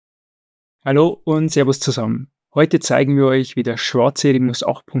Hallo und Servus zusammen. Heute zeigen wir euch, wie der schwarze Remus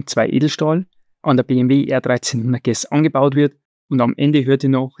 8.2 Edelstahl an der BMW R1300GS angebaut wird und am Ende hört ihr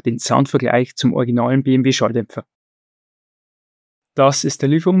noch den Soundvergleich zum originalen BMW Schalldämpfer. Das ist der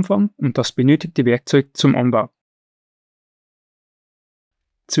Lieferumfang und das benötigte Werkzeug zum Anbau.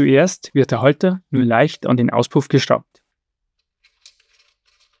 Zuerst wird der Halter nur leicht an den Auspuff geschraubt.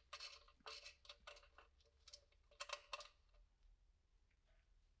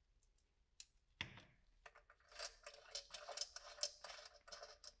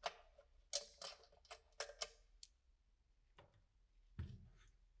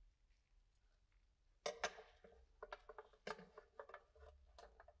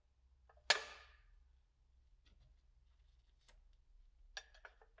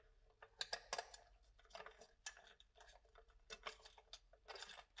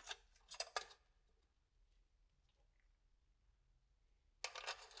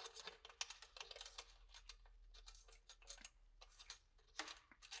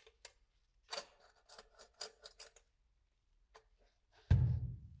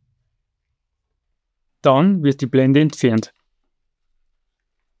 Dann wird die Blende entfernt.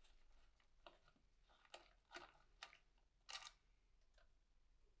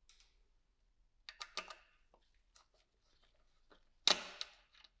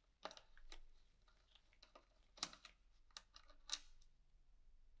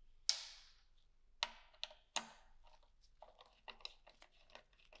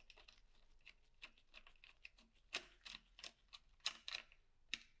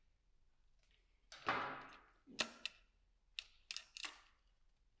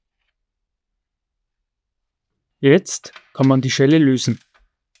 Jetzt kann man die Schelle lösen.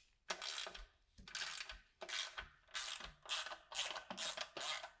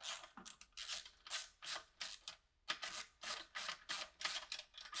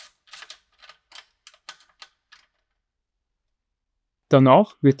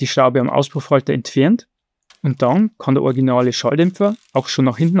 Danach wird die Schraube am Auspuffhalter entfernt und dann kann der originale Schalldämpfer auch schon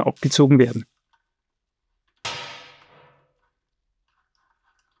nach hinten abgezogen werden.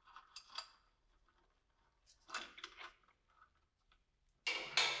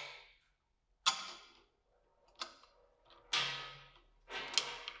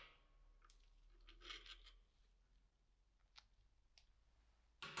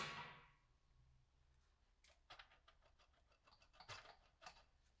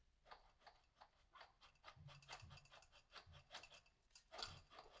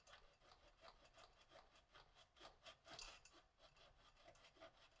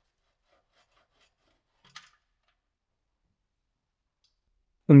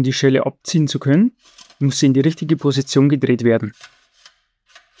 Um die Schelle abziehen zu können, muss sie in die richtige Position gedreht werden.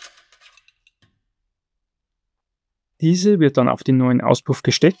 Diese wird dann auf den neuen Auspuff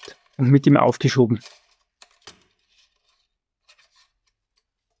gesteckt und mit ihm aufgeschoben.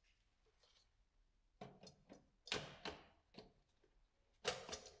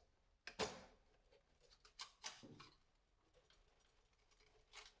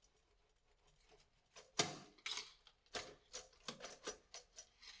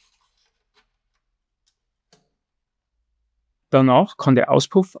 Danach kann der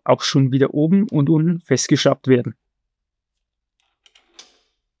Auspuff auch schon wieder oben und unten festgeschraubt werden.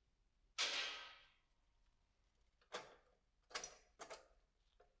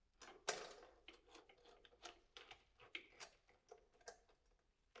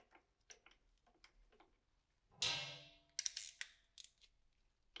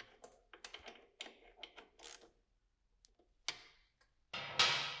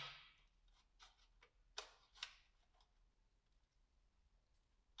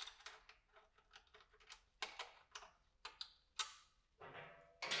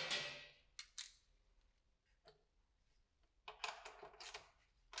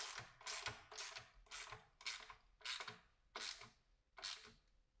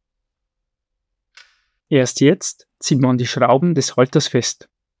 Erst jetzt zieht man die Schrauben des Halters fest.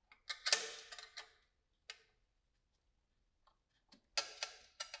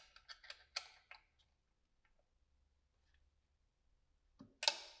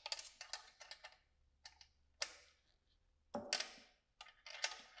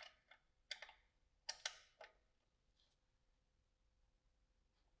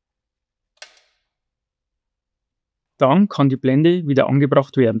 Dann kann die Blende wieder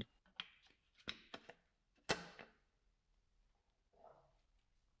angebracht werden.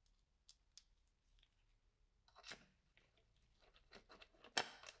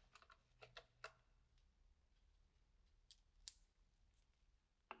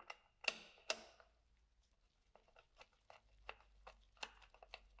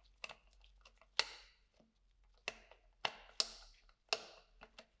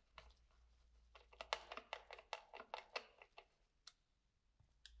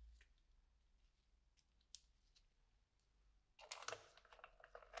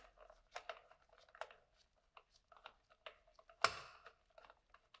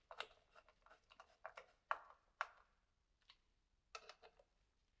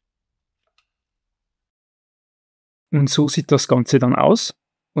 Und so sieht das Ganze dann aus.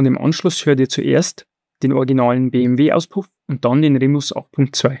 Und im Anschluss hört ihr zuerst den originalen BMW Auspuff und dann den Remus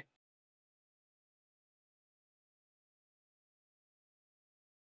 8.2.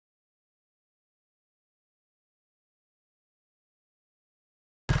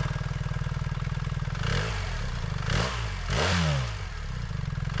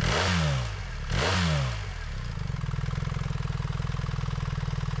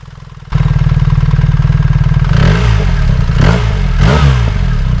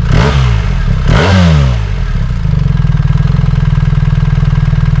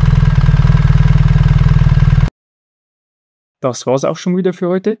 Das war's auch schon wieder für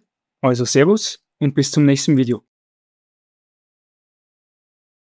heute. Also Servus und bis zum nächsten Video.